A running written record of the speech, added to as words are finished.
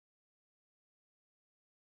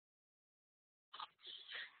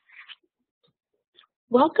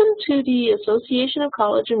Welcome to the Association of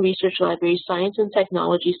College and Research Libraries Science and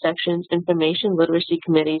Technology Section's Information Literacy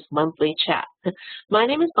Committee's monthly chat. My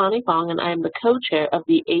name is Bonnie Fong, and I am the co-chair of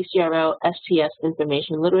the ACRL STS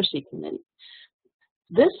Information Literacy Committee.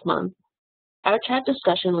 This month, our chat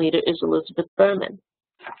discussion leader is Elizabeth Berman.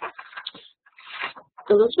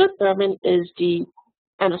 Elizabeth Berman is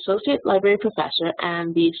an associate library professor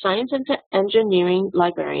and the science and engineering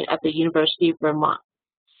librarian at the University of Vermont.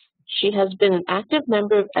 She has been an active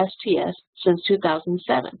member of STS since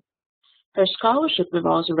 2007. Her scholarship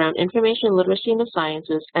revolves around information literacy in the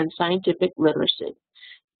sciences and scientific literacy.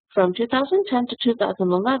 From 2010 to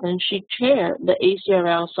 2011, she chaired the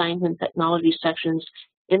ACRL Science and Technology Section's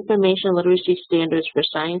Information Literacy Standards for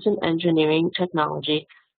Science and Engineering Technology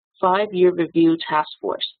 5-Year Review Task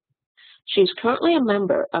Force. She is currently a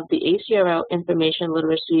member of the ACRL Information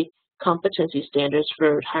Literacy Competency Standards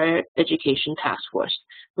for Higher Education Task Force,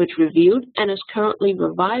 which reviewed and is currently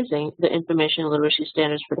revising the information literacy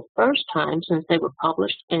standards for the first time since they were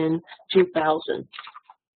published in 2000.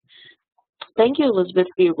 Thank you, Elizabeth,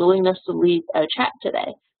 for your willingness to lead our chat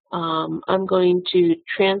today. I'm going to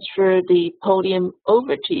transfer the podium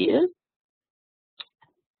over to you.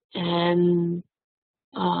 And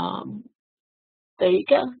there you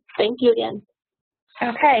go. Thank you again.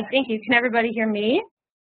 Okay, thank you. Can everybody hear me?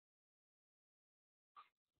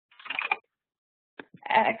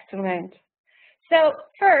 Excellent. So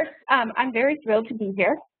first, I'm very thrilled to be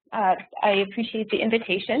here. I appreciate the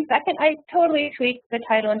invitation. Second, I totally tweaked the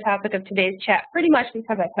title and topic of today's chat pretty much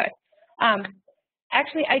because I could.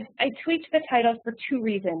 Actually, I tweaked the title for two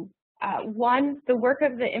reasons. One, the work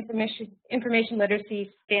of the information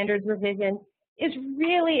literacy standards revision is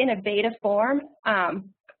really in a beta form.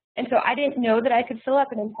 And so I didn't know that I could fill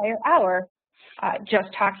up an entire hour just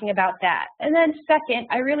talking about that. And then second,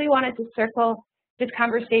 I really wanted to circle this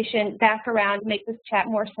conversation back around, make this chat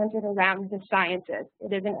more centered around the sciences.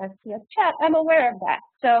 It is an STS chat, I'm aware of that.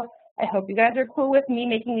 So I hope you guys are cool with me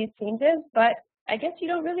making these changes, but I guess you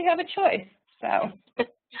don't really have a choice. So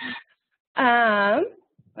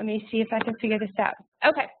let me see if I can figure this out.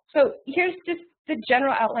 Okay, so here's just the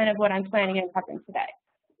general outline of what I'm planning on covering today.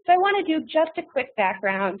 So I want to do just a quick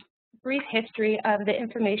background, brief history of the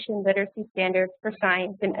information literacy standards for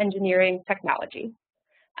science and engineering technology.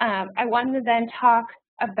 I wanted to then talk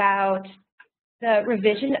about the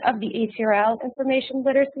revision of the ACRL information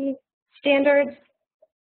literacy standards.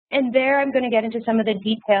 And there I'm going to get into some of the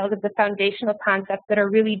details of the foundational concepts that are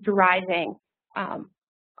really driving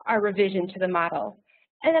our revision to the model.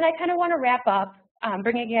 And then I kind of want to wrap up,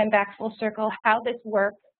 bring again back full circle, how this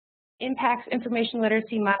work impacts information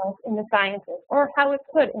literacy models in the sciences, or how it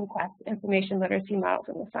could impact information literacy models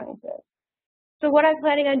in the sciences. So what I'm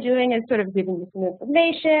planning on doing is sort of giving you some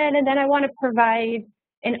information, and then I want to provide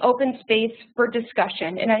an open space for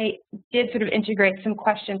discussion. And I did sort of integrate some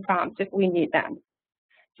question prompts if we need them.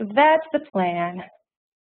 So that's the plan.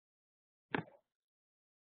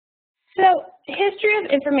 So history of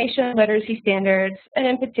information literacy standards, and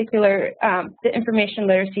in particular, the information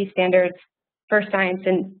literacy standards for science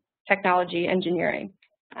and technology engineering.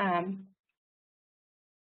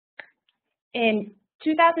 In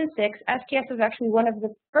 2006, STS was actually one of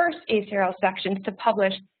the first ACRL sections to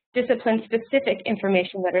publish discipline-specific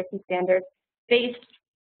information literacy standards based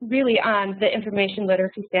really on the information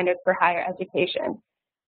literacy standards for higher education.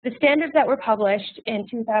 The standards that were published in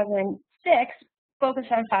 2006 focus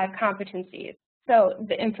on 5 competencies. So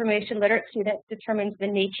the information literate student determines the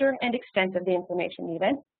nature and extent of the information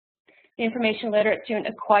needed. The information literate student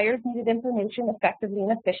acquires needed information effectively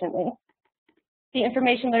and efficiently. The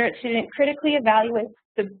information literate student critically evaluates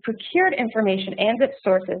the procured information and its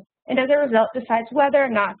sources, and as a result decides whether or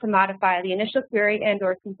not to modify the initial query and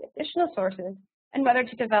or seek additional sources, and whether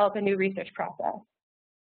to develop a new research process.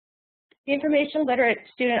 The information literate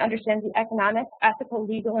student understands the economic, ethical,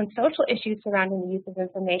 legal, and social issues surrounding the use of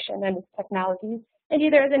information and its technologies, and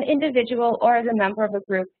either as an individual or as a member of a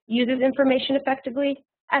group uses information effectively,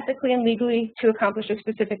 ethically, and legally to accomplish a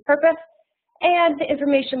specific purpose. And the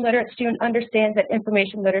information literate student understands that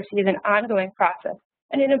information literacy is an ongoing process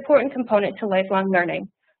and an important component to lifelong learning,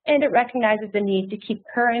 and it recognizes the need to keep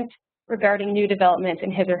current regarding new developments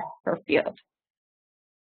in his or her field.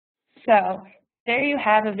 So there you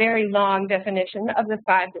have a very long definition of the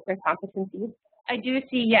 5 different competencies. I do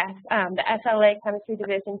see, yes, the SLA chemistry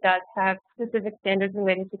division does have specific standards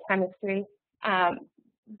related to chemistry.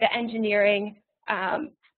 The engineering,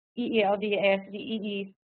 EELD, ASD,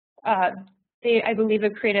 EE, they, I believe,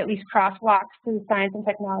 have created at least crosswalks to the science and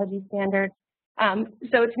technology standards.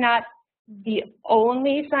 So it's not the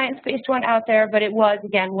only science-based one out there, but it was,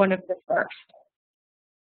 again, one of the first.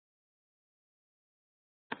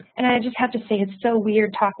 And I just have to say, it's so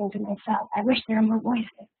weird talking to myself. I wish there were more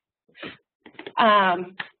voices.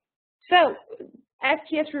 So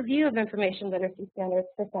STS review of information literacy standards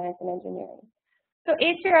for science and engineering. So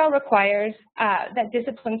ACRL requires that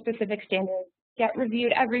discipline-specific standards get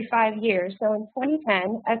reviewed every 5 years. So in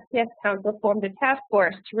 2010, STS Council formed a task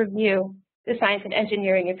force to review the science and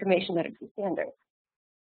engineering information literacy standards.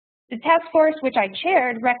 The task force, which I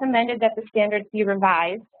chaired, recommended that the standards be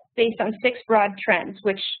revised based on 6 broad trends,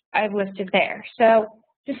 which I've listed there. So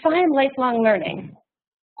define lifelong learning.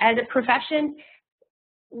 As a profession,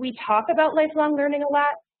 we talk about lifelong learning a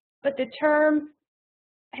lot, but the term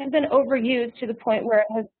has been overused to the point where it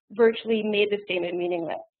has virtually made the statement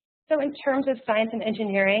meaningless. So in terms of science and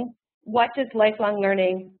engineering, what does lifelong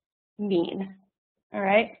learning mean? All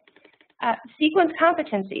right. Sequence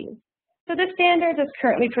competencies. So the standards as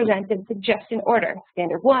currently presented suggest an order,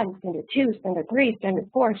 standard 1, standard 2, standard 3, standard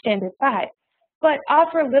 4, standard 5, but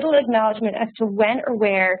offer little acknowledgement as to when or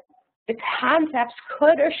where the concepts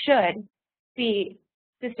could or should be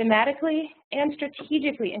systematically and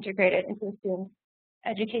strategically integrated into a student's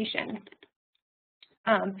education.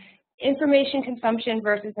 Information consumption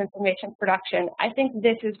versus information production. I think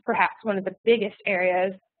this is perhaps one of the biggest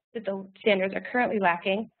areas that the standards are currently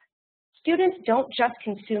lacking. Students don't just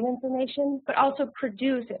consume information, but also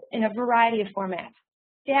produce it in a variety of formats.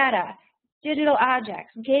 Data, digital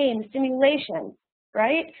objects, games, simulations,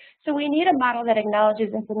 right? So we need a model that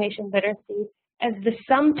acknowledges information literacy as the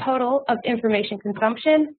sum total of information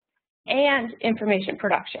consumption and information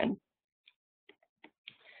production.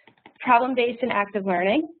 Problem-based and active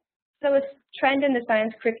learning. So a trend in the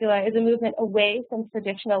science curricula is a movement away from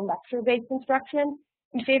traditional lecture-based instruction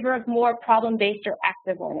in favor of more problem-based or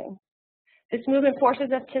active learning. This movement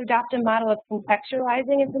forces us to adopt a model of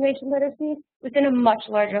contextualizing information literacy within a much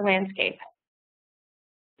larger landscape.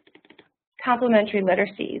 Complementary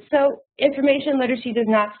literacy. So information literacy does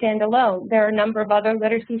not stand alone. There are a number of other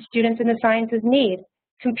literacy students in the sciences need.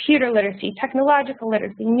 Computer literacy, technological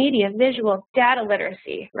literacy, media, visual, data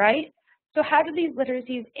literacy, right? So how do these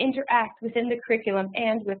literacies interact within the curriculum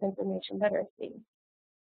and with information literacy?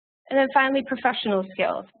 And then finally, professional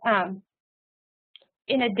skills.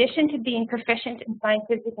 In addition to being proficient in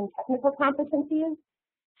scientific and technical competencies,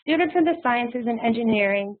 students in the sciences and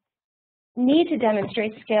engineering need to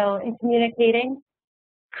demonstrate skill in communicating,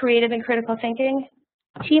 creative and critical thinking,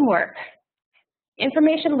 teamwork.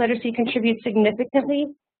 Information literacy contributes significantly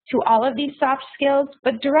to all of these soft skills,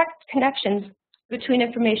 but direct connections between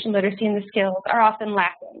information literacy and the skills are often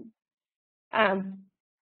lacking.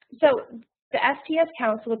 So the STS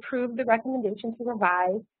Council approved the recommendation to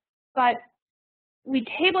revise, but we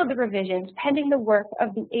tabled the revisions pending the work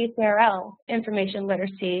of the ACRL information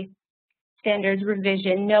literacy standards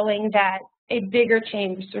revision, knowing that a bigger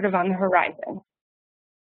change is sort of on the horizon.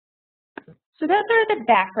 So that's sort of the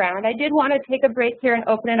background. I did want to take a break here and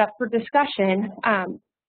open it up for discussion.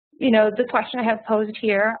 You know, the question I have posed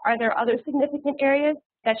here, are there other significant areas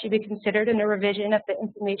that should be considered in the revision of the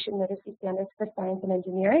information literacy standards for science and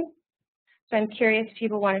engineering? So I'm curious if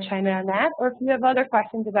people want to chime in on that, or if you have other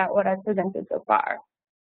questions about what I've presented so far.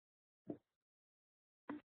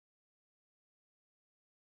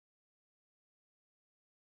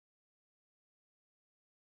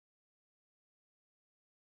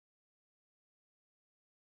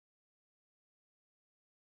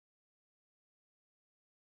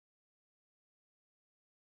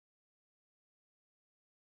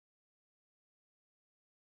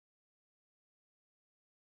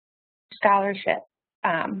 Scholarship,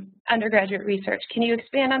 undergraduate research. Can you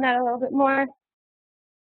expand on that a little bit more?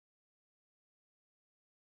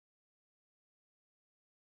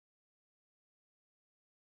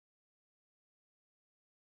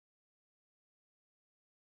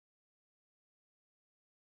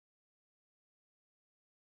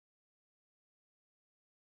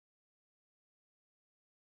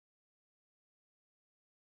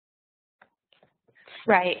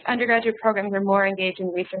 Right, undergraduate programs are more engaged in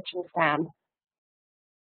research and STEM.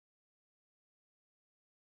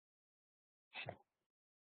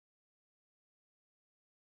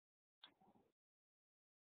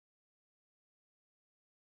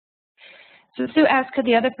 So Sue asked, could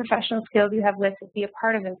the other professional skills you have listed be a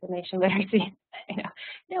part of information literacy? You know,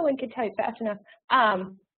 no one can type fast enough.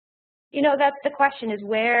 You know, that's the question, is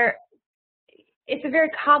where it's a very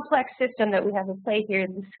complex system that we have in play here.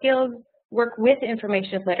 The skills work with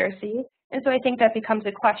information literacy. And so I think that becomes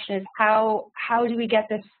a question, is how do we get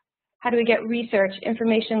this, how do we get research,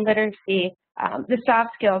 information literacy, the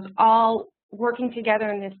soft skills all working together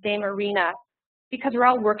in the same arena, because we're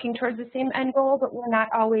all working towards the same end goal, but we're not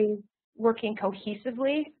always working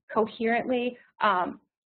cohesively, coherently,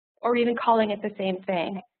 or even calling it the same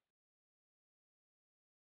thing.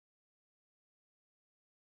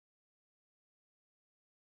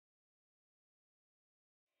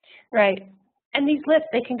 Right. And these lists,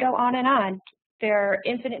 they can go on and on. There are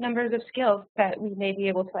infinite numbers of skills that we may be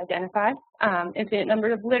able to identify, infinite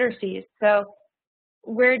numbers of literacies. So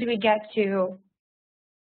where do we get to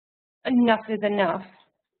enough is enough?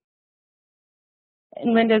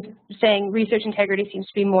 And Linda's saying research integrity seems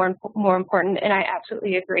to be more important, and I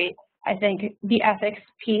absolutely agree. I think the ethics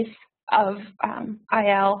piece of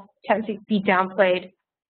IL tends to be downplayed,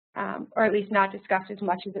 or at least not discussed as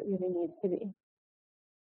much as it really needs to be.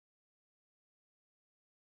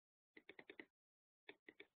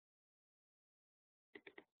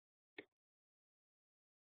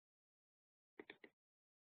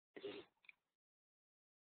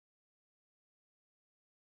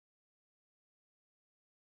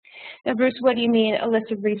 Now, Bruce, what do you mean a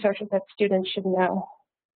list of resources that students should know?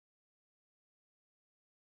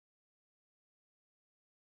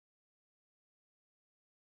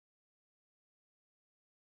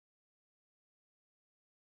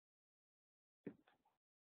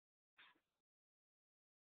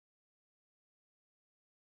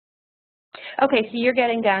 Okay, so you're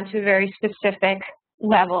getting down to a very specific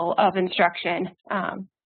level of instruction,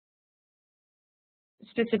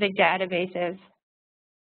 specific databases.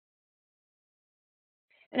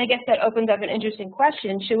 And I guess that opens up an interesting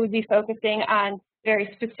question. Should we be focusing on very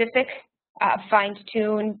specific,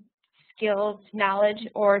 fine-tuned skills, knowledge,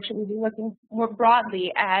 or should we be looking more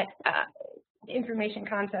broadly at information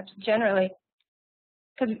concepts generally?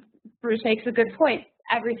 Because Bruce makes a good point.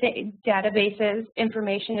 Everything, databases,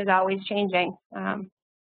 information is always changing.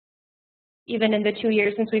 Even in the 2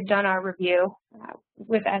 years since we've done our review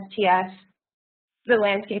with STS, the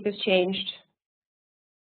landscape has changed.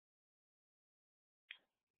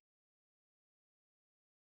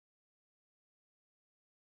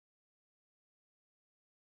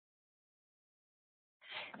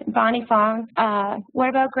 Bonnie Fong, what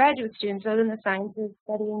about graduate students other than the sciences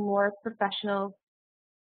studying more professional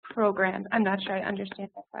programs? I'm not sure I understand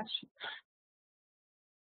that question.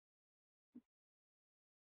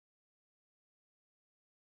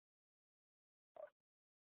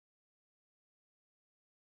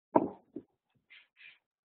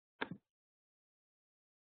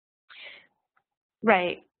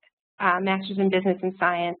 Right, master's in business and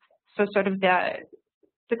science, so sort of the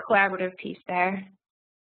collaborative piece there.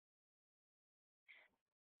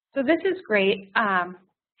 So this is great.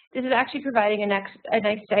 This is actually providing a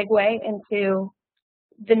nice segue into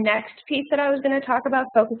the next piece that I was going to talk about,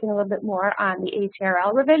 focusing a little bit more on the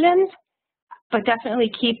ACRL revisions, but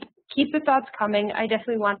definitely keep the thoughts coming. I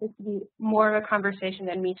definitely want this to be more of a conversation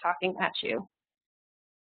than me talking at you.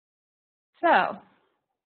 So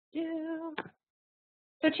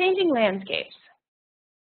changing landscapes.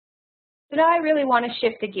 So now I really want to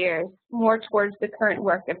shift the gears more towards the current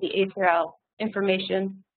work of the ACRL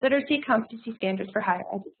information literacy competency standards for higher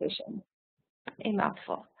education. A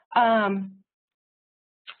mouthful.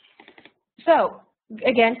 So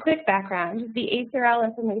again, quick background. The ACRL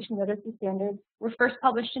information literacy standards were first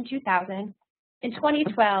published in 2000. In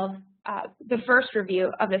 2012, the first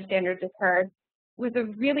review of the standards occurred with a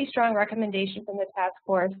really strong recommendation from the task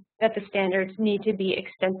force that the standards need to be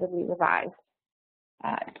extensively revised.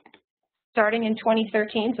 Starting in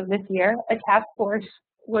 2013, so this year, a task force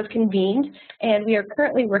was convened, and we are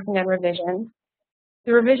currently working on revisions.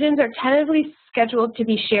 The revisions are tentatively scheduled to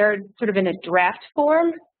be shared sort of in a draft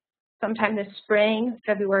form sometime this spring,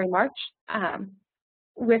 February, March,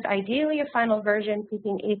 with ideally a final version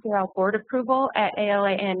seeking ACRL board approval at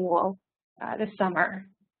ALA Annual this summer.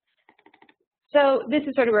 So this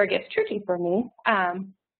is sort of where it gets tricky for me.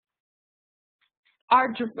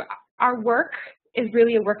 Our work is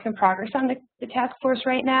really a work in progress on the task force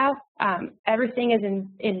right now. Everything is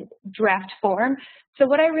in draft form. So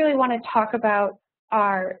what I really want to talk about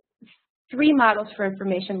are 3 models for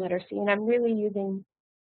information literacy, and I'm really using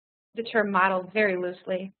the term model very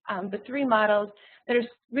loosely. The 3 models that are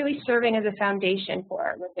really serving as a foundation for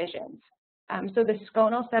our revisions. So the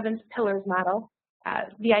SCONAL 7 Pillars model,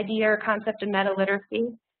 the idea or concept of meta-literacy,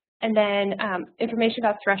 and then information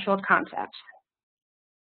about threshold concepts.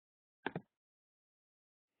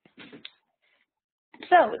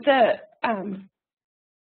 So the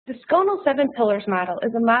SCONAL 7 Pillars model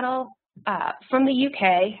is a model from the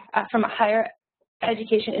UK, from higher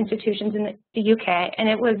education institutions in the UK, and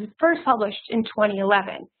it was first published in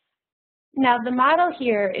 2011. Now, the model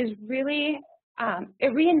here is really,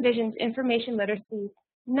 it re-envisions information literacy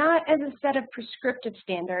not as a set of prescriptive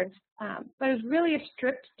standards, but as really a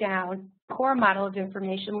stripped down core model of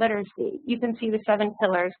information literacy. You can see the 7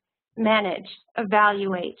 pillars manage,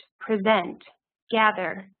 evaluate, present,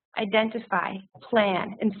 gather, identify,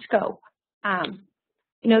 plan, and scope.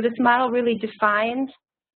 This model really defines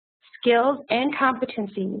skills and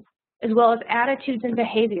competencies, as well as attitudes and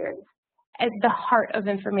behaviors, as the heart of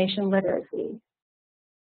information literacy.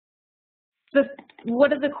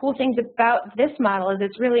 One of the cool things about this model is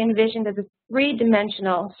it's really envisioned as a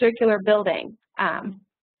three-dimensional circular building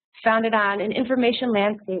founded on an information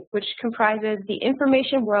landscape, which comprises the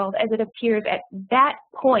information world as it appears at that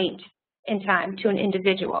point in time to an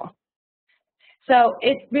individual. So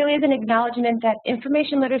it really is an acknowledgement that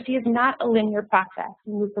information literacy is not a linear process,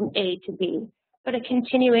 you move from A to B, but a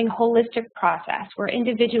continuing holistic process where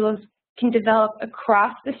individuals can develop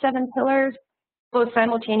across the 7 pillars, both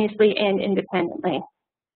simultaneously and independently.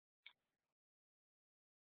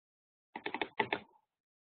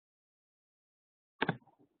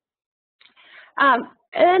 And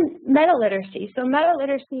then meta-literacy. So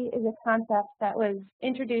meta-literacy is a concept that was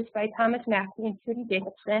introduced by Thomas Mackey and Trudy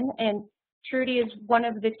Jacobson, and Trudy is one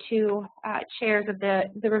of the 2 chairs of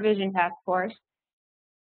the revision task force.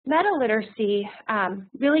 Meta-literacy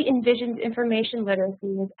really envisions information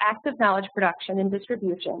literacy as active knowledge production and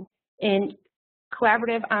distribution in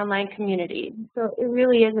collaborative online communities. So it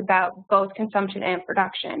really is about both consumption and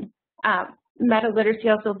production. Meta-literacy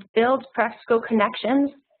also builds practical connections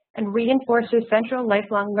and reinforces central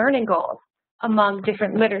lifelong learning goals among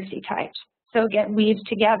different literacy types. So again, weaves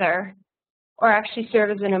together or actually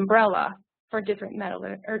serve as an umbrella for different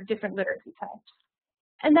literacy types.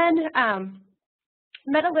 And then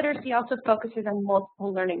meta-literacy also focuses on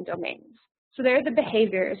multiple learning domains. So there are the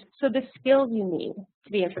behaviors, so the skills you need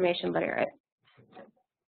to be information literate.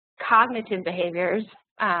 Cognitive behaviors,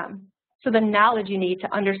 so the knowledge you need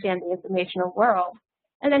to understand the informational world.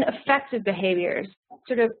 And then affective behaviors,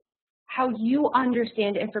 sort of how you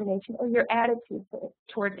understand information or your attitude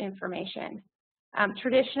towards information.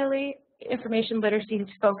 Traditionally, information literacy is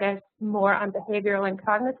focused more on behavioral and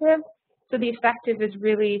cognitive, so the affective is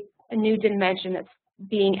really a new dimension that's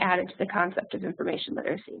being added to the concept of information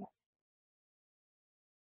literacy.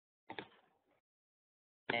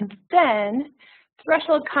 And then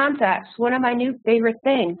threshold concepts, one of my new favorite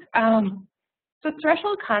things. So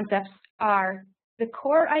threshold concepts are the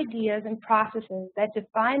core ideas and processes that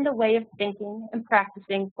define the way of thinking and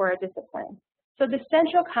practicing for a discipline. So the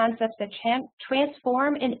central concepts that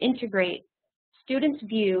transform and integrate students'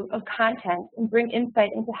 view of content and bring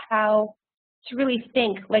insight into how to really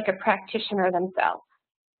think like a practitioner themselves.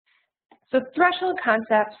 So threshold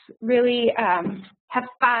concepts really have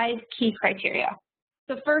 5 key criteria.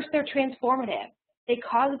 So first, they're transformative. They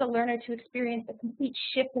cause the learner to experience a complete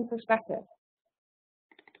shift in perspective.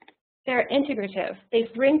 They're integrative. They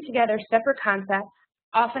bring together separate concepts,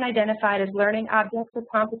 often identified as learning objects or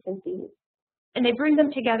competencies, and they bring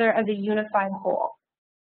them together as a unified whole.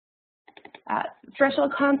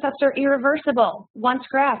 Threshold concepts are irreversible. Once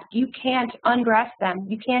grasped, you can't ungrasp them.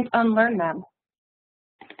 You can't unlearn them.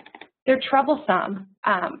 They're troublesome.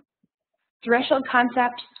 Threshold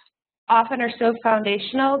concepts often are so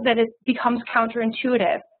foundational that it becomes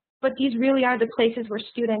counterintuitive, but these really are the places where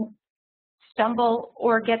students stumble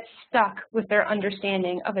or get stuck with their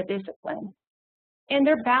understanding of a discipline. And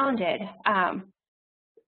they're bounded.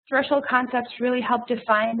 Threshold concepts really help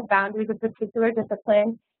define the boundaries of a particular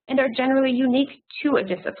discipline and are generally unique to a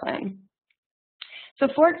discipline. So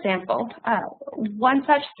for example, one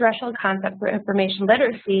such threshold concept for information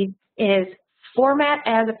literacy is format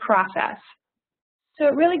as a process. So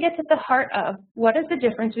it really gets at the heart of what is the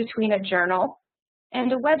difference between a journal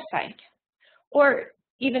and a website? Or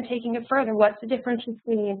even taking it further, what's the difference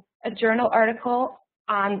between a journal article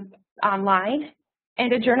online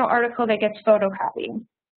and a journal article that gets photocopied?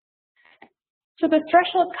 So the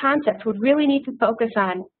threshold concept would really need to focus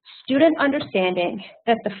on student understanding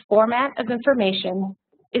that the format of information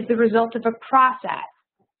is the result of a process,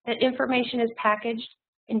 that information is packaged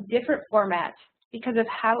in different formats because of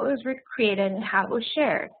how it was created and how it was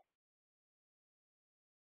shared.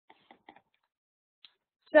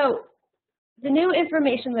 So the new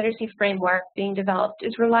information literacy framework being developed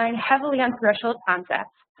is relying heavily on threshold concepts,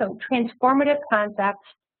 so transformative concepts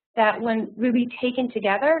that, when really taken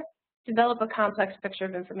together, develop a complex picture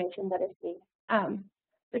of information literacy.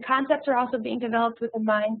 The concepts are also being developed with a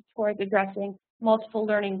mind towards addressing multiple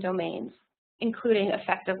learning domains, including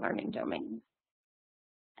effective learning domains.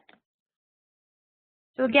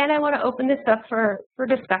 So again, I want to open this up for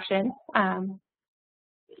discussion.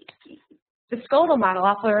 The SCOTL model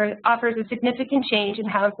offers a significant change in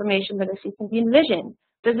how information literacy can be envisioned.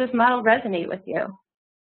 Does this model resonate with you?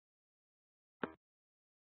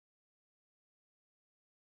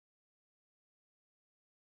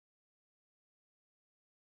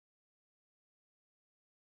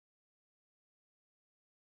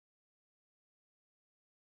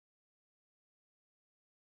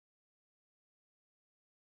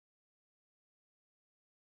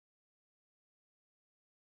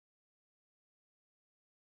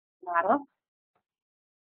 model.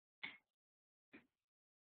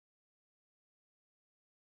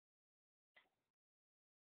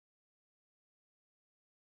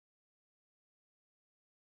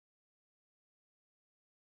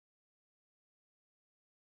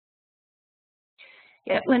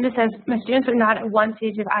 Yeah, Linda says, my students are not at one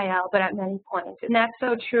stage of IL, but at many points. And that's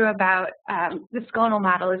so true about the sconal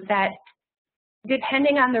model, is that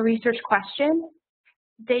depending on the research question,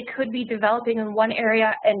 they could be developing in one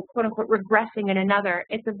area and quote unquote regressing in another.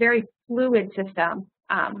 It's a very fluid system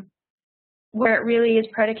where it really is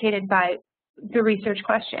predicated by the research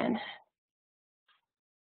question.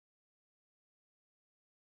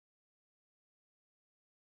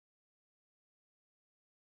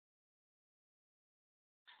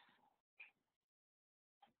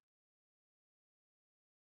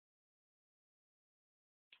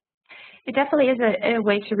 It definitely is a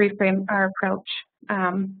way to reframe our approach.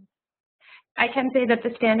 I can say that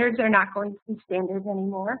the standards are not going to be standards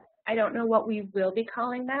anymore. I don't know what we will be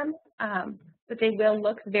calling them, but they will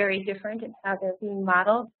look very different in how they're being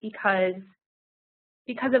modeled because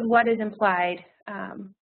of what is implied,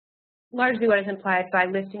 largely what is implied by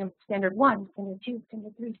listing of standard 1, standard 2,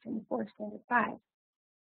 standard 3, standard 4, standard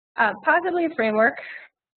 5. Possibly a framework.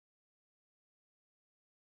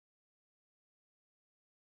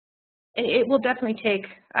 It will definitely take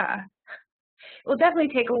a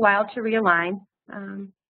while to realign.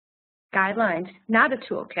 Guidelines, not a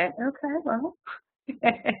toolkit. Okay, well.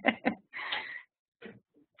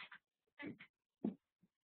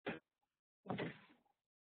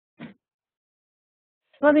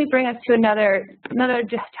 Let me bring us to another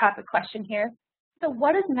topic question here. So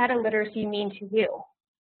what does meta-literacy mean to you?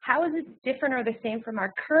 How is it different or the same from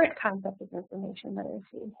our current concept of information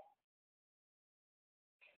literacy?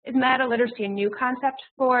 Is meta-literacy a new concept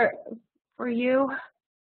for you?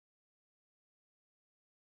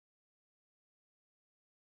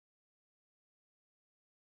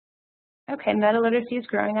 Okay, meta-literacy is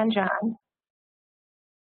growing on John.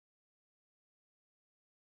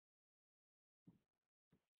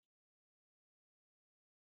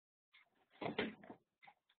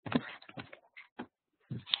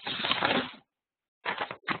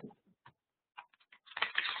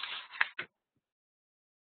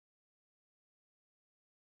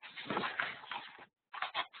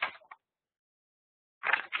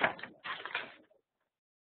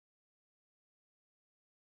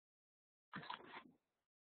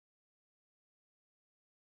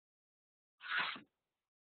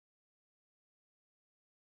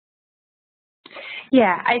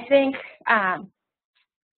 Yeah, I think,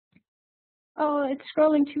 oh, it's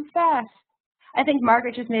scrolling too fast. I think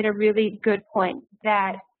Margaret just made a really good point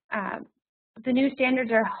that the new standards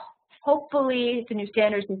are hopefully,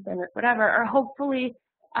 whatever, are hopefully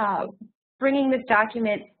bringing this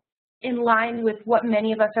document in line with what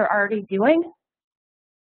many of us are already doing.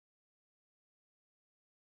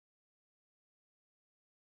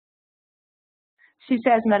 Sue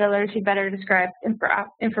says meta-literacy better describes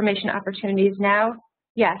information opportunities now.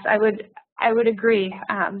 Yes, I would agree.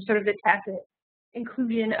 Sort of the tacit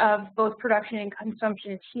inclusion of both production and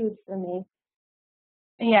consumption is huge for me.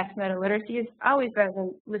 And yes, meta-literacy is always better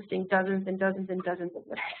than listing dozens and dozens and dozens of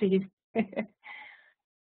literacies.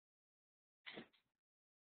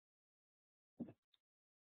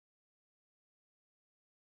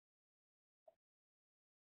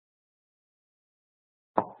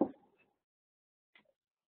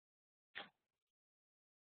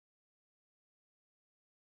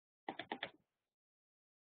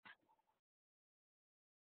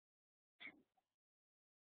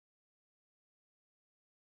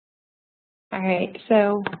 All right,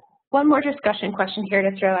 so one more discussion question here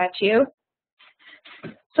to throw at you.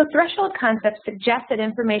 So threshold concepts suggest that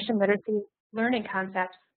information literacy learning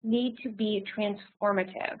concepts need to be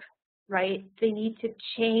transformative, right? They need to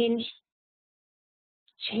change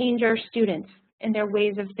our students and their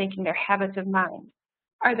ways of thinking, their habits of mind.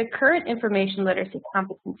 Are the current information literacy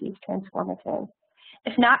competencies transformative?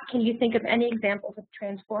 If not, can you think of any examples of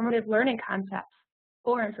transformative learning concepts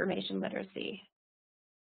for information literacy?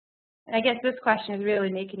 And I guess this question is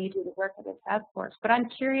really making you do the work of the task force, but I'm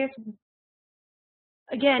curious,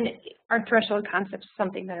 again, are threshold concepts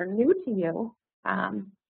something that are new to you? And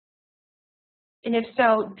if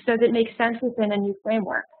so, does it make sense within a new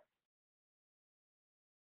framework?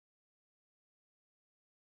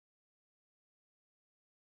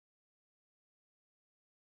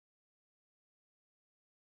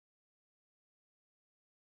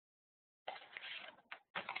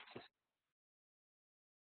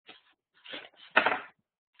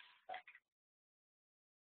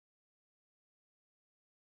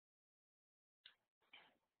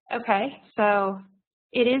 Okay, so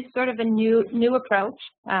it is sort of a new approach.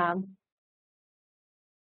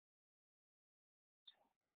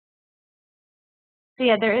 So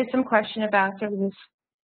yeah, there is some question about sort of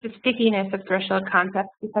the stickiness of threshold concepts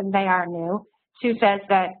because they are new. Sue says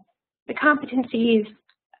that the competencies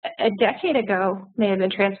a decade ago may have been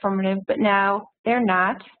transformative, but now they're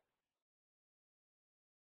not.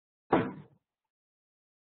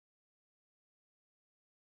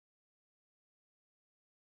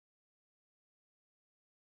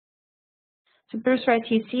 So Bruce writes,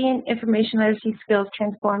 he's seen information literacy skills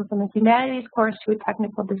transform from a humanities course to a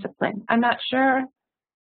technical discipline. I'm not sure.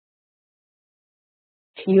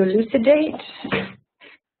 Can you elucidate?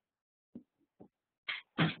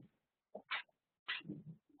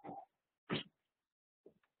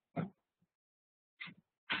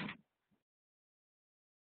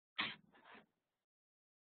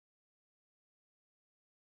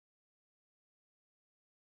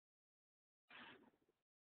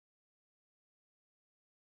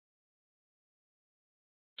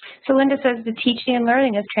 So Linda says the teaching and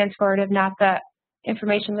learning is transformative, not the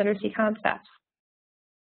information literacy concepts.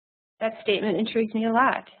 That statement intrigues me a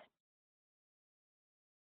lot.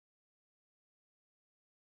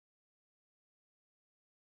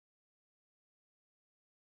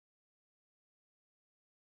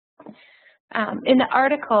 In the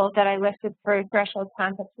article that I listed for threshold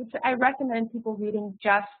concepts, which I recommend people reading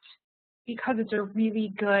just because it's a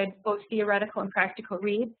really good both theoretical and practical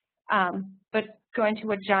read, but going to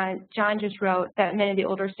what John just wrote, that many of the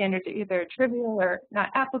older standards are either trivial or not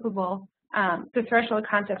applicable, the threshold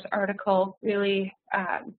concepts article really,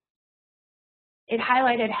 it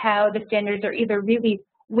highlighted how the standards are either really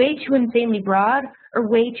way too insanely broad or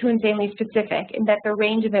way too insanely specific, and that the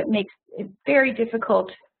range of it makes it very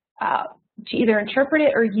difficult to either interpret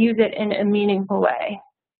it or use it in a meaningful way.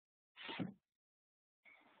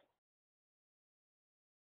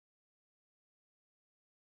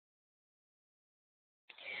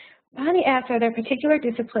 Bonnie asks, are there particular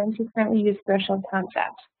disciplines who currently use threshold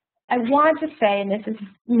concepts? I want to say, and this is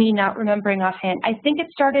me not remembering offhand, I think it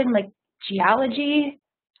started in like geology,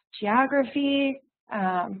 geography.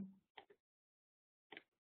 Hang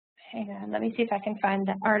on, let me see if I can find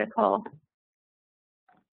the article.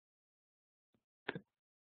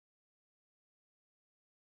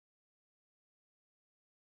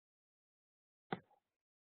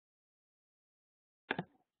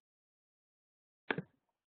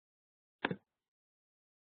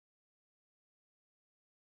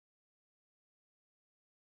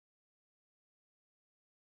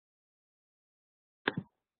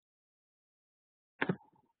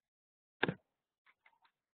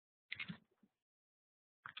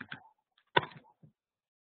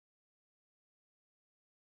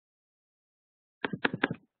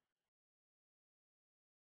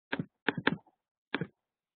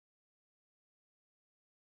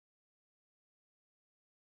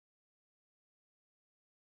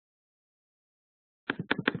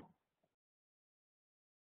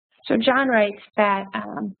 So John writes that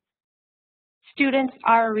students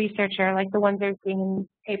are a researcher, like the ones they're seeing in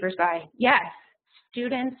papers by. Yes,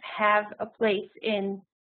 students have a place in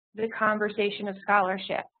the conversation of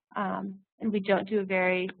scholarship, and we don't do a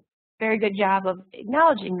very good job of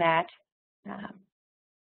acknowledging that.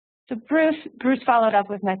 So Bruce followed up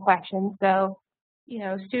with my question. So, you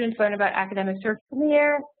know, students learn about academic search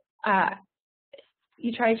premiere.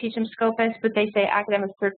 You try to teach them Scopus, but they say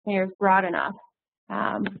academic search premiere is broad enough.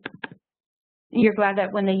 You're glad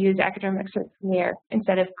that when they use academic search premiere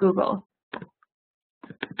instead of Google.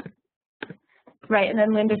 Right, and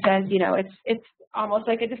then Linda says, you know, it's almost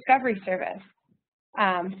like a discovery service.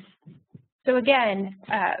 So again,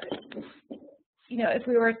 you know, if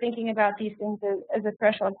we were thinking about these things as a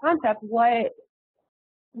threshold concept,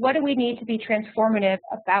 what do we need to be transformative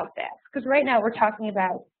about this? Because right now we're talking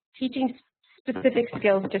about teaching specific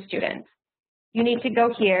skills to students. You need to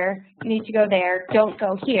go here, you need to go there, don't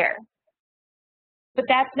go here. But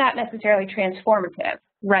that's not necessarily transformative,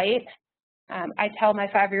 right? I tell my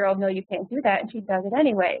 5-year-old, no, you can't do that, and she does it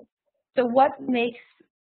anyway. So what makes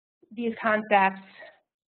these concepts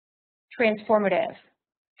transformative?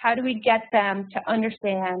 How do we get them to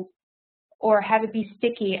understand or have it be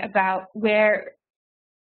sticky about where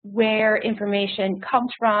information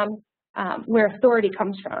comes from, where authority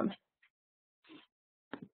comes from?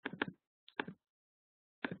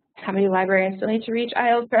 How many librarians still need to reach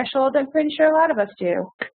IL threshold? I'm pretty sure a lot of us do.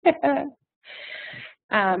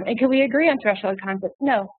 And can we agree on threshold concepts?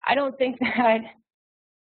 No, I don't think that.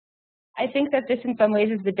 I think that this in some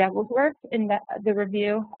ways is the devil's work in the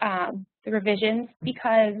review, the revisions,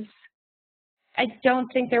 because I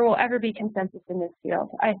don't think there will ever be consensus in this field.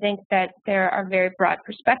 I think that there are very broad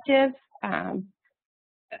perspectives.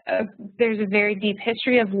 There's a very deep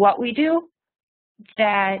history of what we do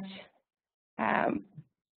that,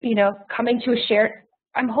 you know,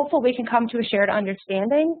 I'm hopeful we can come to a shared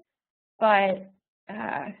understanding, but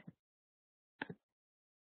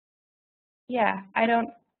yeah, I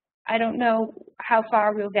don't know how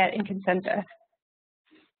far we'll get in consensus.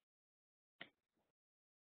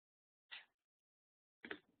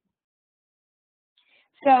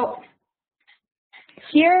 So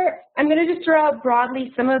here, I'm going to just throw out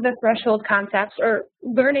broadly some of the threshold concepts or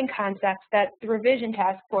learning concepts that the revision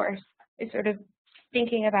task force is sort of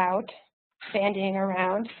thinking about, bandying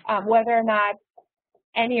around. Whether or not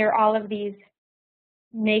any or all of these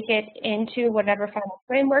make it into whatever final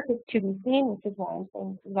framework is to be seen, which is why I'm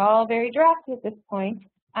saying this is all very drafty at this point.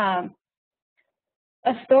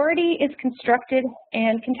 Authority is constructed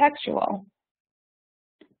and contextual.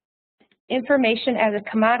 Information as a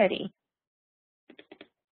commodity.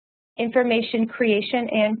 Information creation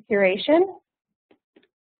and curation.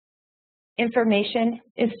 Information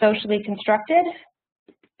is socially constructed.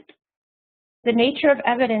 The nature of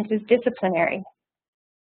evidence is disciplinary.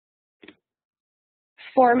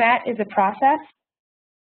 Format is a process.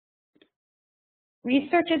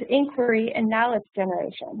 Research is inquiry and knowledge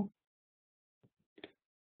generation.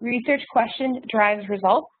 Research question drives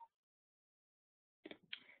results.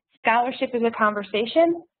 Scholarship is a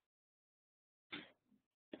conversation.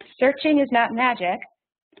 Searching is not magic.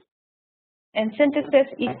 And synthesis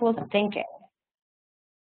equals thinking.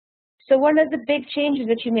 So one of the big changes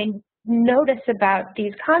that you may notice about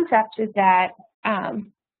these concepts is that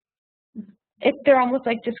they're almost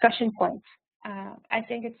like discussion points. I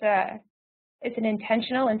think it's an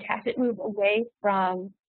intentional and tacit move away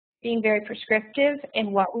from being very prescriptive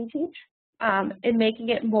in what we teach and making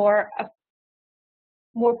it more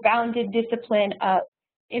bounded discipline of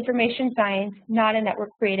information science, not in that we're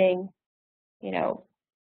creating, you know,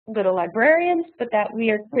 little librarians, but that we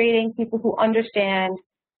are creating people who understand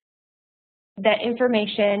that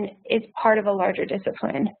information is part of a larger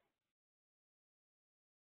discipline.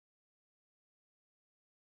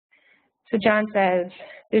 So John says,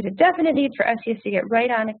 there's a definite need for STS to get right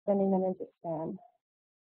on extending them into STEM.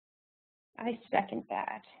 I second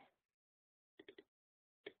that.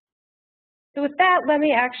 So with that, let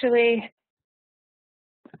me actually,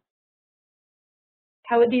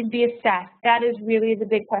 how would these be assessed? That is really the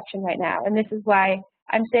big question right now. And this is why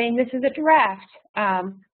I'm saying this is a draft.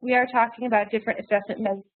 We are talking about different assessment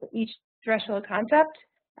measures for each threshold concept,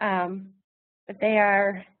 but they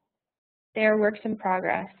are works in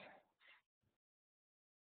progress.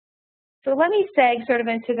 So let me seg sort of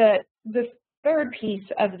into the third piece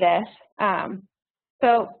of this.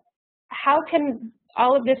 So how can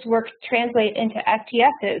all of this work translate into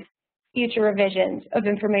STS's future revisions of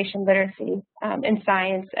information literacy in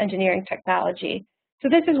science, engineering, technology? So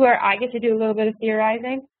this is where I get to do a little bit of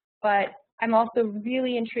theorizing, but I'm also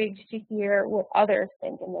really intrigued to hear what others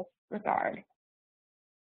think in this regard.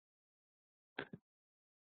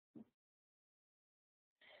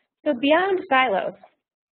 So beyond silos,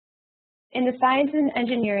 in the science and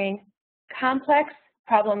engineering, complex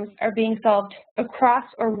problems are being solved across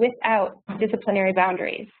or without disciplinary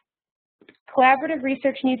boundaries. Collaborative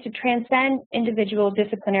research needs to transcend individual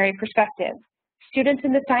disciplinary perspectives. Students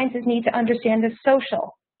in the sciences need to understand the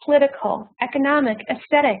social, political, economic,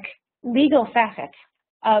 aesthetic, legal facets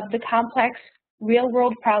of the complex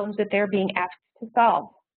real-world problems that they're being asked to solve.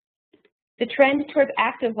 The trend towards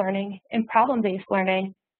active learning and problem-based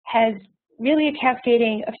learning has really a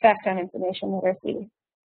cascading effect on information literacy.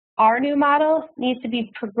 Our new model needs to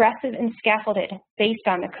be progressive and scaffolded based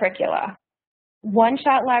on the curricula.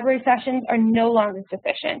 One-shot library sessions are no longer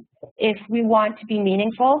sufficient if we want to be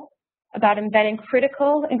meaningful about embedding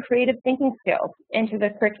critical and creative thinking skills into the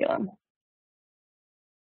curriculum.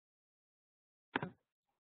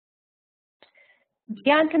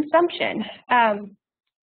 Beyond consumption,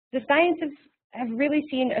 the sciences have really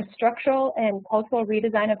seen a structural and cultural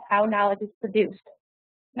redesign of how knowledge is produced.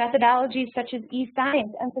 Methodologies such as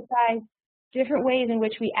e-science emphasize different ways in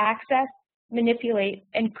which we access, manipulate,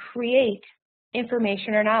 and create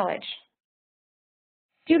information or knowledge.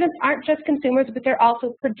 Students aren't just consumers, but they're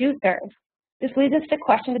also producers. This leads us to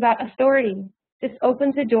questions about authority. This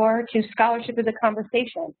opens the door to scholarship as a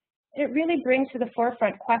conversation. And it really brings to the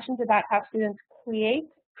forefront questions about how students create,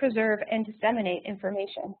 preserve, and disseminate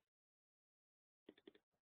information.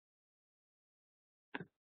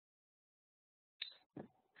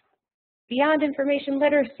 Beyond information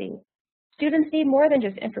literacy, students need more than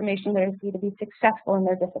just information literacy to be successful in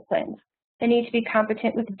their disciplines. They need to be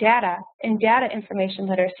competent with data and data information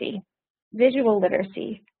literacy, visual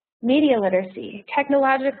literacy, media literacy,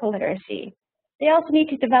 technological literacy. They also need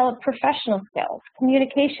to develop professional skills,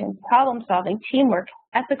 communication, problem solving, teamwork,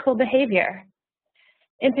 ethical behavior.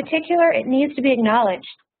 In particular, it needs to be acknowledged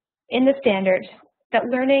in the standards that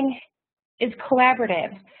learning is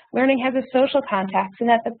collaborative, learning has a social context, and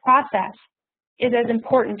that the process is as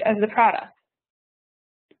important as the product.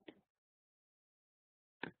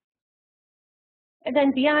 And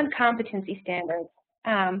then beyond competency standards,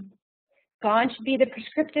 gone should be the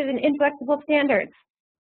prescriptive and inflexible standards.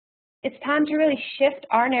 It's time to really shift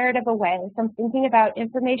our narrative away from thinking about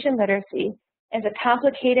information literacy as a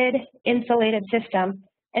complicated, insulated system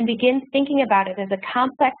and begin thinking about it as a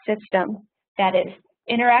complex system that is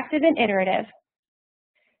interactive and iterative,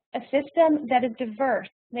 a system that is diverse,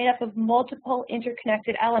 made up of multiple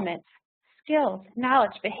interconnected elements, skills,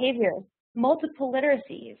 knowledge, behaviors, multiple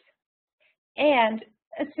literacies, and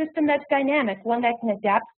a system that's dynamic, one that can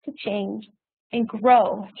adapt to change and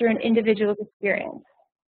grow through an individual's experience.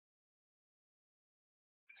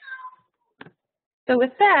 So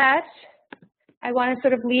with that, I want to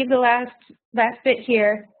sort of leave the last bit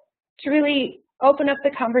here to really open up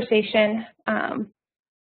the conversation and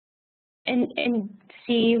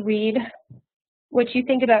read what you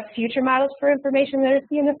think about future models for information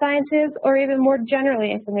literacy in the sciences, or even more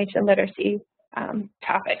generally information literacy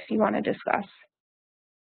topics you want to discuss.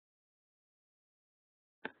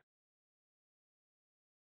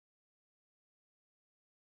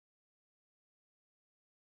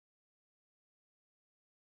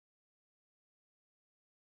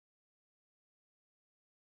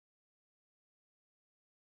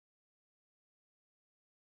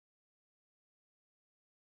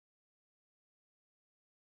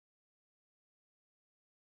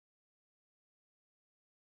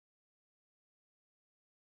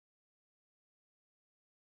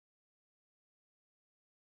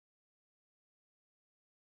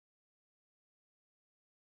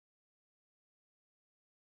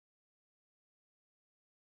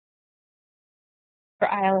 For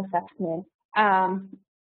IL assessment.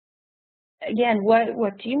 Again,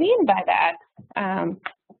 what do you mean by that?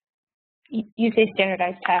 You say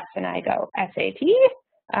standardized tests and I go SAT.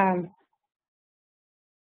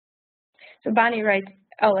 So Bonnie writes,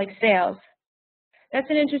 oh, like sales. That's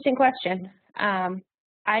an interesting question. I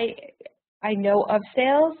know of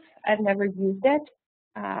sales. I've never used it.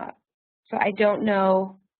 So I don't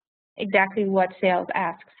know exactly what sales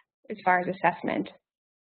asks as far as assessment.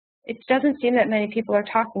 It doesn't seem that many people are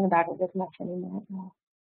talking about it as much anymore.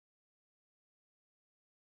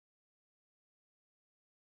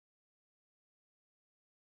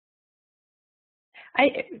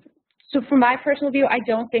 So from my personal view, I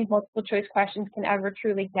don't think multiple choice questions can ever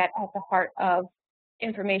truly get at the heart of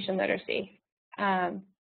information literacy. I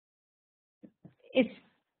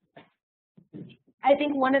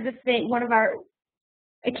think one of our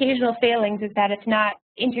occasional failings is that it's not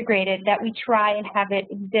integrated, that we try and have it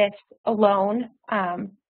exist alone,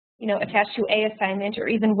 attached to a assignment, or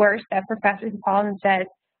even worse, that professor calls and says,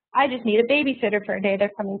 I just need a babysitter for a day,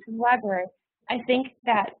 they're coming to the library. I think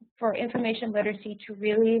that for information literacy to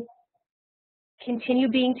really continue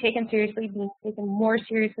being taken seriously, being taken more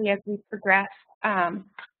seriously as we progress,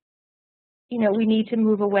 we need to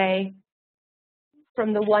move away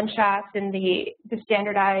from the one-shots and the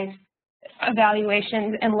standardized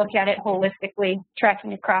evaluations and look at it holistically,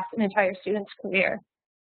 tracking across an entire student's career.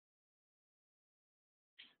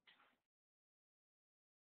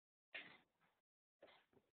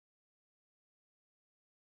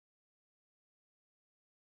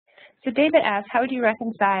 So David asks, how would you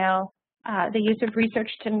reconcile the use of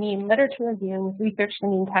research to mean literature review with research to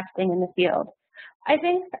mean testing in the field? I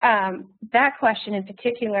think that question in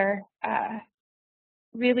particular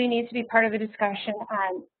really needs to be part of a discussion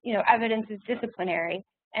on, evidence is disciplinary,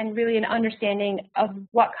 and really an understanding of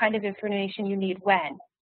what kind of information you need when.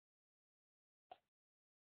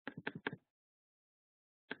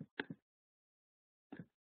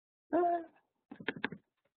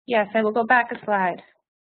 Yes, I will go back a slide.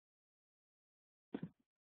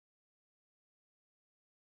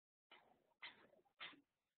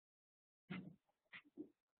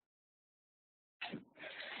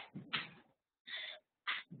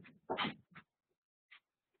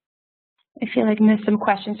 I feel like I missed some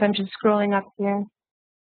questions, so I'm just scrolling up here.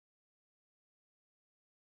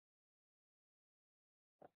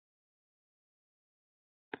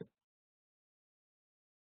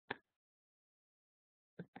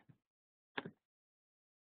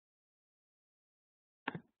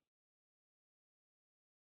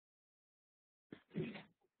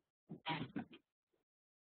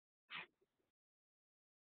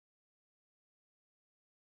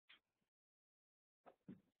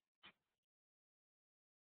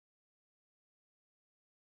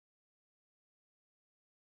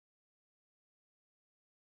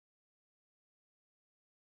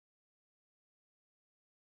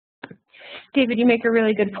 David, you make a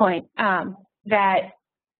really good point that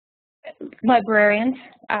librarians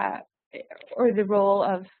or the role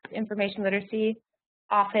of information literacy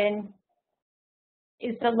often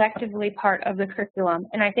is selectively part of the curriculum,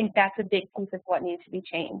 and I think that's a big piece of what needs to be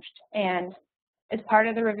changed. And as part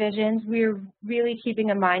of the revisions, we're really keeping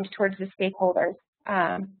a mind towards the stakeholders.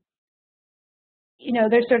 You know,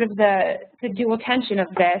 there's sort of the dual tension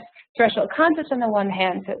of this. Threshold concepts on the one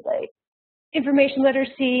hand says, like, information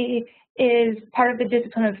literacy is part of the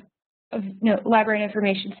discipline of library and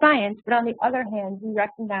information science, but on the other hand, we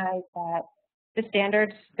recognize that the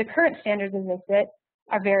standards, the current standards as they sit,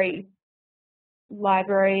 are very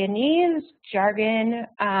librarianese, jargon,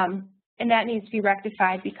 and that needs to be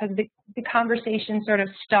rectified because the conversations sort of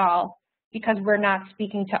stall because we're not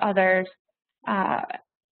speaking to others,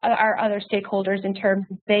 our other stakeholders in terms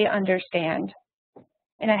they understand.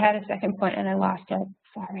 And I had a second point and I lost it,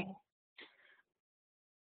 sorry.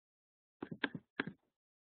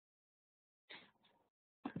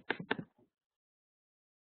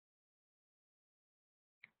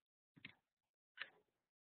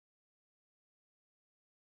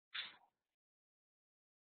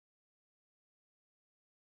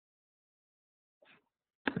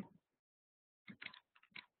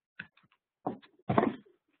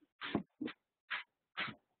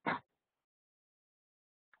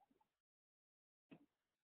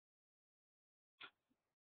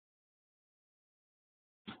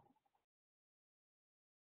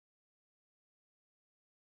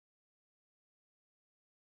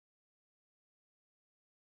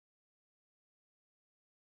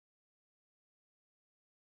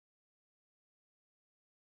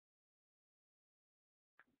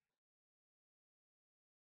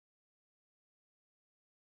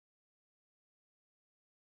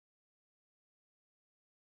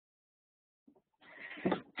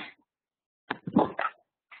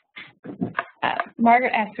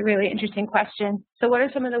 Margaret asked a really interesting question. So what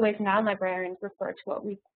are some of the ways non-librarians refer to what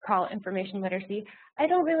we call information literacy? I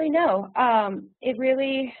don't really know. It's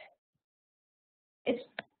really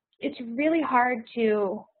hard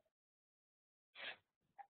to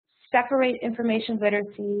separate information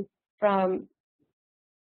literacy from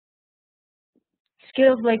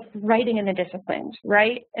skills like writing in the disciplines,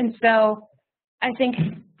 right? And so I think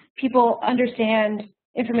people understand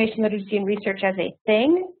information literacy and research as a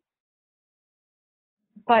thing,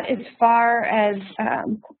 but as far as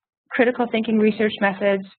critical thinking research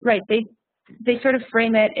methods, right, they sort of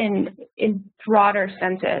frame it in broader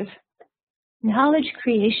senses. Knowledge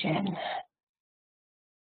creation.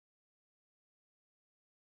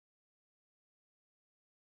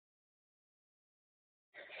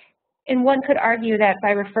 And one could argue that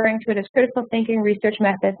by referring to it as critical thinking research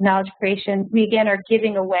methods, knowledge creation, we again are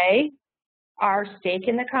giving away our stake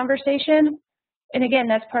in the conversation. And again,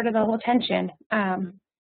 that's part of the whole tension.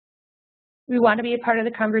 We want to be a part of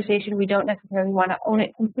the conversation. We don't necessarily want to own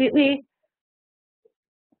it completely.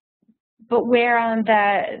 But where on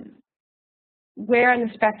the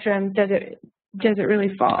spectrum does it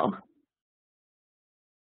really fall?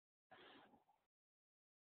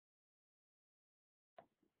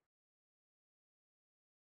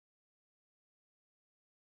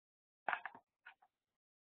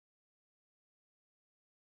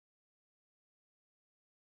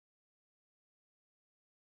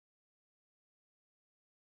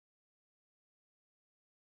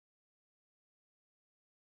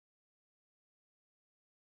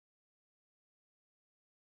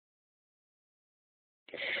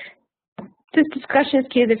 This discussion is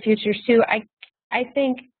key to the future, Sue. I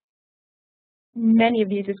think many of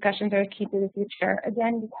these discussions are key to the future,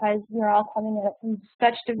 again, because we're all coming at it from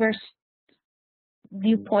such diverse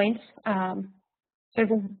viewpoints,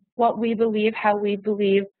 sort of what we believe, how we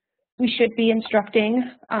believe we should be instructing,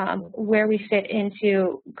 where we fit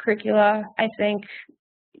into curricula. I think,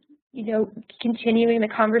 continuing the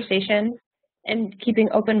conversation and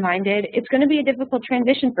keeping open-minded, it's going to be a difficult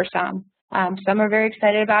transition for some. Some are very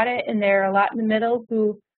excited about it, and there are a lot in the middle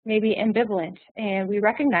who may be ambivalent, and we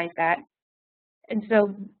recognize that. And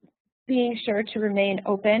so being sure to remain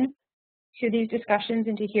open to these discussions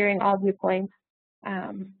and to hearing all viewpoints.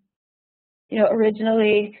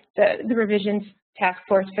 Originally the revisions task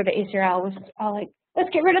force for the ACRL was all like, let's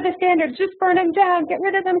get rid of the standards, just burn them down, get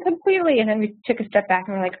rid of them completely. And then we took a step back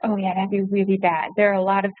and we're like, oh yeah, that'd be really bad. There are a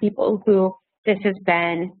lot of people who this has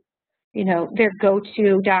been, their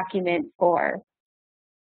go-to document for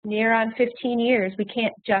near on 15 years. We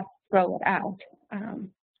can't just throw it out.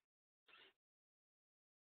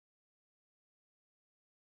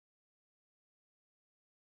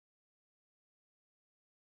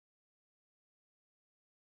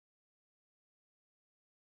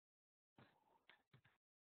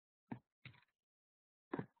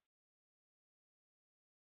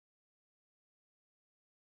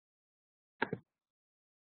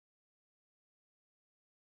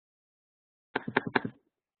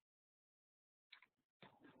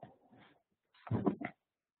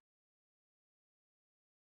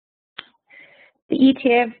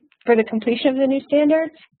 ETA for the completion of the new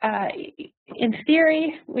standards. In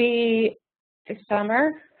theory, this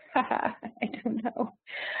summer, I don't know.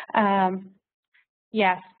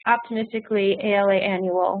 Yes, optimistically ALA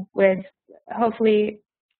annual with hopefully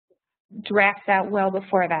drafts out well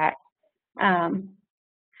before that.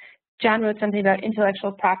 John wrote something about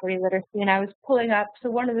intellectual property literacy, and I was pulling up, so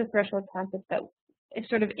one of the threshold concepts that is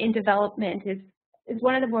sort of in development is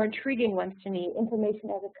one of the more intriguing ones to me, information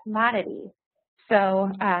as a commodity. So,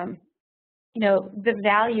 you know, the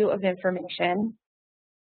value of information,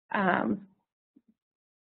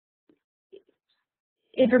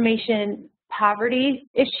 information poverty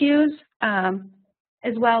issues,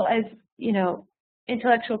 as well as, you know,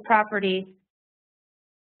 intellectual property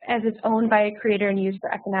as it's owned by a creator and used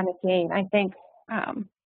for economic gain. I think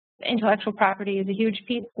intellectual property is a huge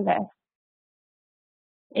piece to this.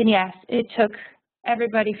 And yes, it took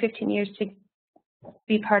everybody 15 years to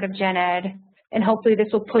be part of Gen Ed, and hopefully this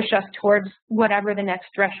will push us towards whatever the next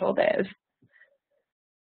threshold is.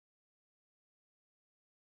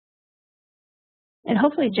 And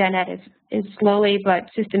hopefully Gen Ed is slowly but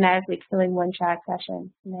systematically killing one-shot sessions.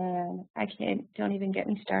 Man, don't even get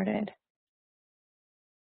me started.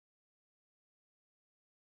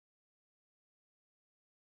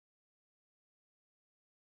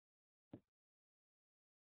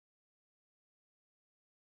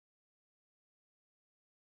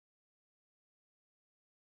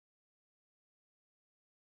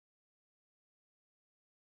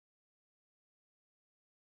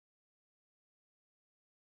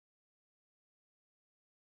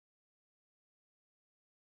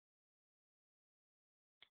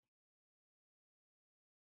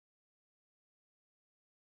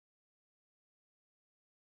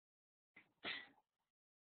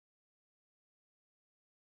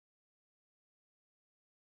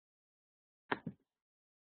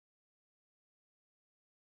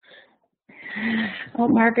 Oh,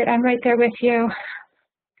 Margaret, I'm right there with you.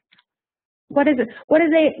 What is it? What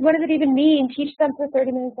does it even mean? Teach them for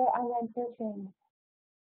 30 minutes of online searching.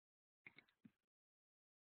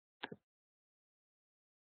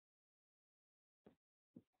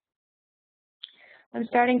 I'm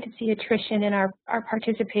starting to see attrition in our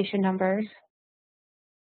participation numbers.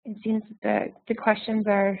 It seems that the questions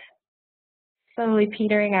are slowly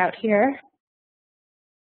petering out here.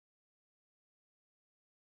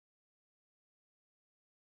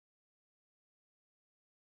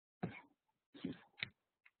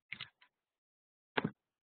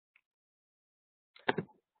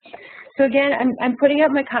 So again, I'm putting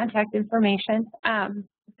up my contact information.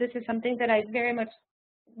 This is something that I very much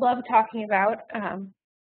love talking about.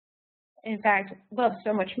 In fact, love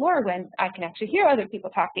so much more when I can actually hear other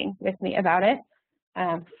people talking with me about it.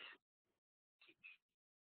 And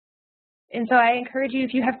so I encourage you,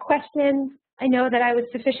 if you have questions, I know that I was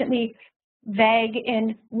sufficiently vague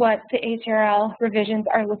in what the ACRL revisions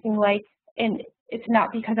are looking like, and it's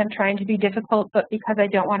not because I'm trying to be difficult, but because I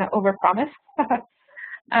don't want to overpromise.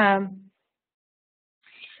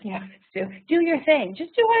 Yeah, do your thing.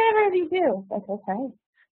 Just do whatever you do. That's okay.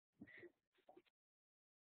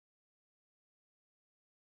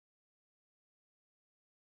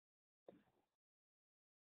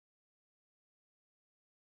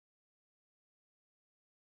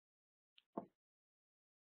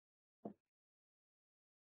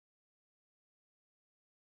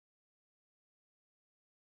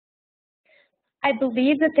 I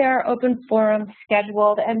believe that there are open forums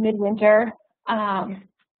scheduled at midwinter.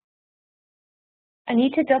 I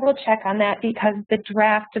need to double check on that because the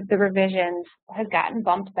draft of the revisions has gotten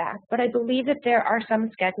bumped back, but I believe that there are some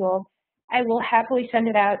scheduled. I will happily send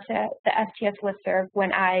it out to the STS listserv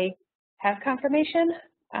when I have confirmation.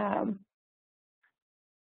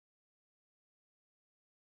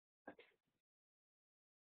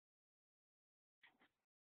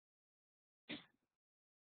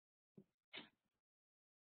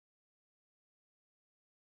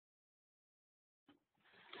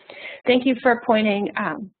 Thank you for pointing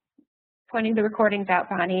the recordings out,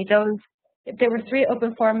 Bonnie. There were 3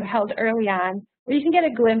 open forums held early on where you can get a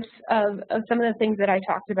glimpse of some of the things that I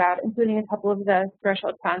talked about, including a couple of the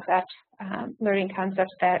threshold concepts, learning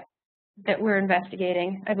concepts that we're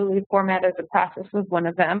investigating. I believe format as a process was one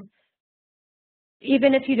of them.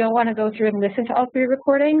 Even if you don't want to go through and listen to all 3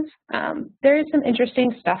 recordings, there is some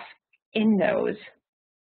interesting stuff in those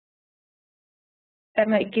that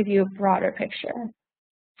might give you a broader picture.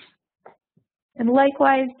 And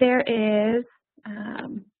likewise, there is,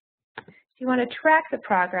 if you want to track the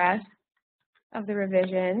progress of the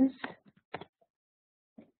revisions,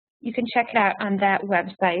 you can check it out on that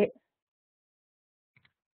website.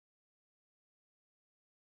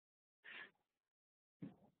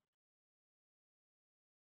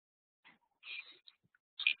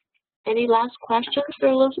 Any last questions for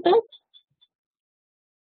Elizabeth?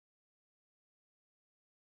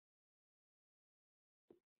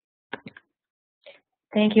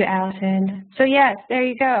 Thank you, Allison. So yes, there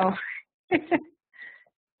you go.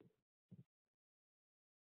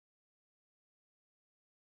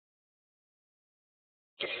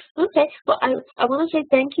 Okay, well, I want to say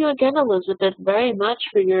thank you again, Elizabeth, very much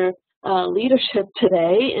for your leadership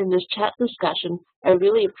today in this chat discussion. I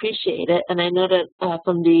really appreciate it, and I know that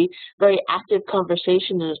from the very active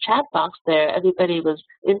conversation in the chat box there, everybody was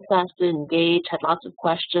interested, engaged, had lots of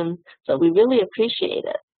questions, so we really appreciate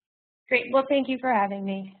it. Great, well, thank you for having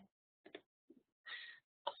me.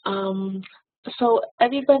 So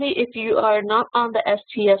everybody, if you are not on the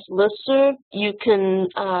STS listserv, you can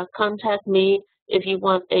contact me if you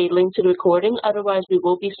want a link to the recording. Otherwise, we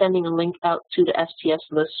will be sending a link out to the STS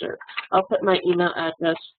listserv. I'll put my email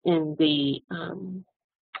address in the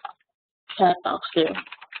chat box there.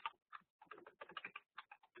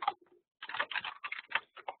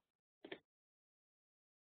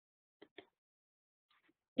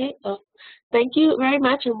 Okay, thank you very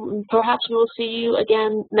much, and perhaps we will see you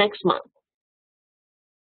again next month.